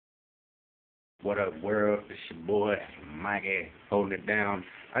What up, world? It's your boy, Mikey, holding it down.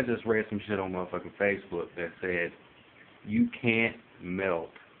 I just read some shit on motherfucking Facebook that said you can't melt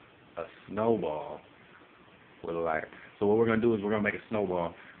a snowball with a lighter. So what we're going to do is we're going to make a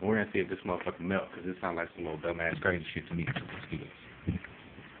snowball, and we're going to see if this motherfucker melt, because it sounds like some little dumbass crazy shit to me. Let's do this. Let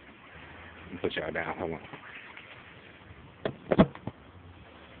me put y'all down. Hold on.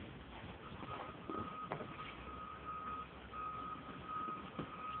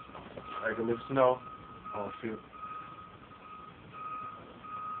 Regular snow. Oh, shoot.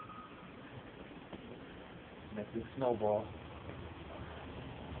 Make this snowball.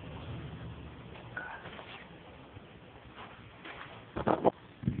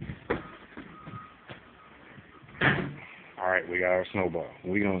 Alright, we got our snowball.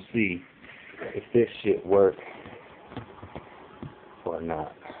 We're gonna see if this shit works or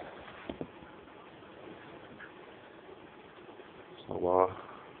not. Snowball.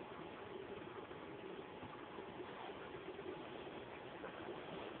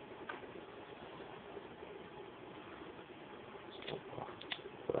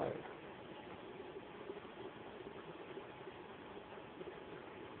 Right.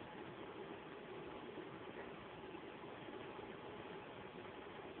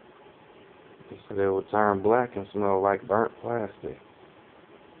 They said it would turn black and smell like burnt plastic.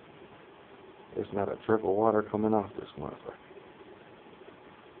 There's not a drip of water coming off this motherfucker.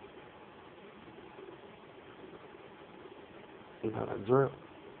 Not a drip.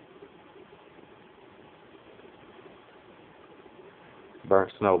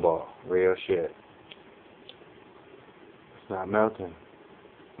 Burnt snowball. Real shit. It's not melting.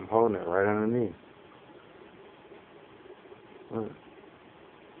 I'm holding it right underneath. Look.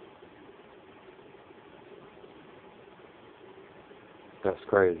 That's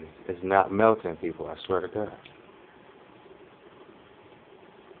crazy. It's not melting, people. I swear to God.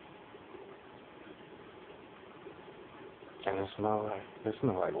 And it smells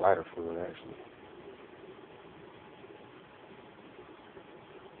like lighter fluid, actually.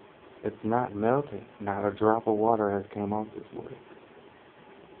 It's not melting. Not a drop of water has come off this way.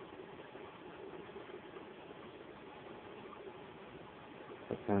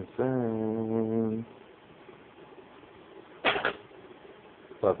 That's insane.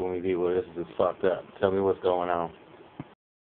 Fuck with me, people. This is just fucked up. Tell me what's going on.